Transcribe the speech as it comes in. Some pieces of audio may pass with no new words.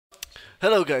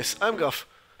Hello guys, I'm Gav.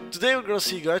 Today we're gonna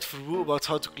see a guide for nwLu about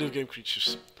how to cliffgame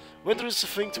creatures. Whether it's a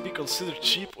thing to be considered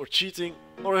cheap or cheating,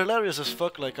 or hilarious as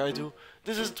fuck like I do,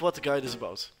 this isn't what the guide is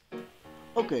about.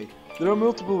 Okay, there are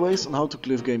multiple ways on how to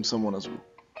cliffgame someone as nwLu.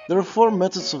 There are 4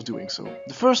 methods of doing so.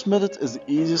 The first method is the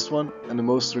easiest one and the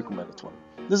most recommended one.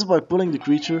 This is by pulling the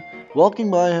creature,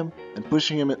 walking by him and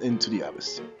pushing him into the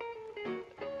abyss.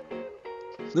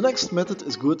 The next method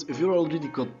is good if you're already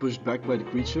got pushed back by the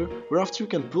creature, whereafter you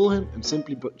can pull him and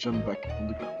simply jump back on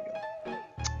the ground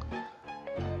again.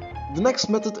 The next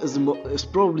method is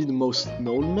probably the most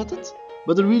known method,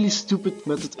 but a really stupid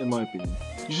method in my opinion.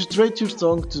 You should trade your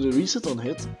tongue to the reset on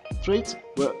hit trait,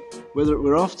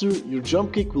 whereafter your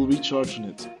jump kick will recharge on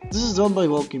hit. This is done by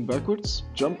walking backwards,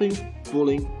 jumping,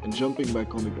 pulling and jumping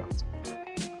back on the ground.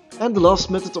 And the last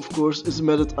method, of course, is the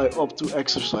method I opt to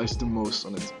exercise the most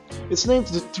on it. It's named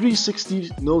the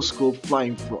 360 no-scope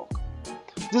flying frog.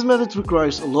 This method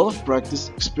requires a lot of practice,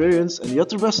 experience and the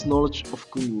udAbeSt knowledge of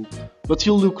nwLu, but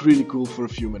he'll look really cool for a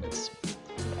few minutes.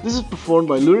 This is performed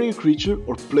by luring a creature,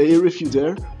 or player if you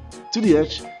dare, to the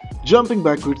edge, jumping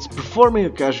backwards, performing a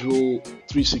casual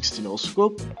 360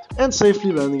 no-scope and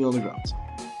safely landing on the ground.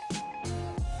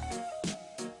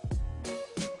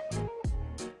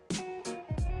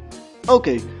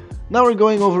 Okay, now we're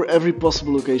going over every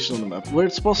possible location on the map where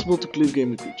it's possible to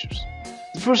cliffgame the creatures.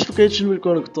 The first location we're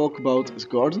going to talk about is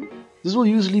Garden. This will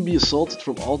usually be assaulted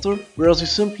from altar, whereas you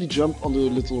simply jump on the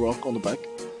little rock on the back.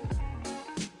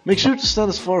 Make sure to stand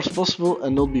as far as possible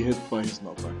and not be hit by his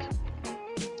knockback.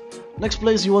 Next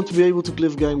place you want to be able to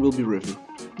cliffgame will be River.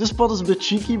 This spot is a bit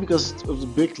cheeky because of the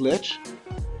big ledge.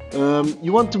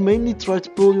 You want to mainly try to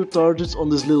pull your targets on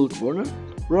this little corner,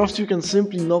 whereafter you can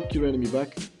simply knock your enemy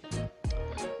back.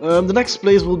 The next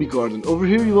place will be Garden. Over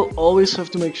here you will always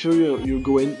have to make sure you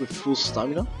go in with full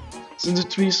stamina, since the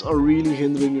trees are really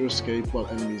hindering your escape while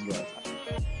enemies arrive.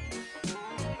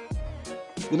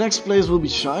 The next place will be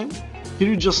Shine. Here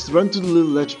you just run to the little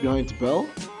ledge behind the bell,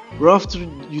 whereafter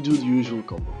you do the usual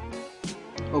combo.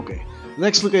 Okay, the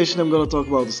next location I'm gonna talk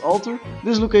about is Altar.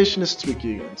 This location is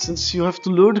tricky again, since you have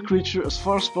to lure the creature as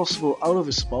far as possible out of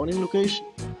his spawning location.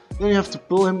 Then you have to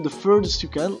pull him the furthest you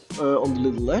can on the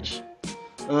little ledge.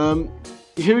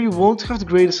 Here you won't have the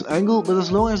greatest angle, but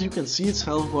as long as you can see its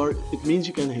health bar, it means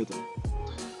you can hit him.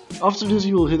 After this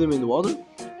you will hit him in the water.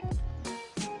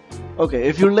 Okay,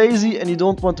 if you're lazy and you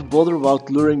don't want to bother about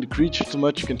luring the creature too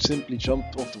much, you can simply jump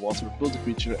off the water, pull the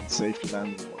creature and safely land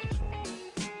in the waterfall.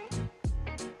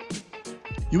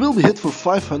 You will be hit for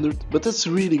 500, but that's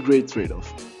a really great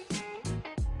trade-off.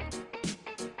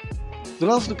 The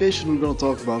last location we're going to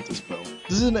talk about is Bell.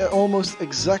 This is an almost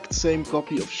exact same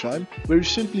copy of Shine, where you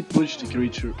simply push the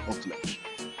creature off the ledge.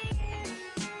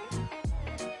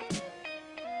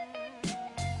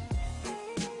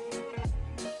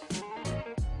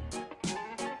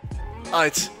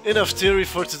 Alright, enough theory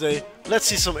for today, let's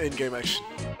see some in-game action.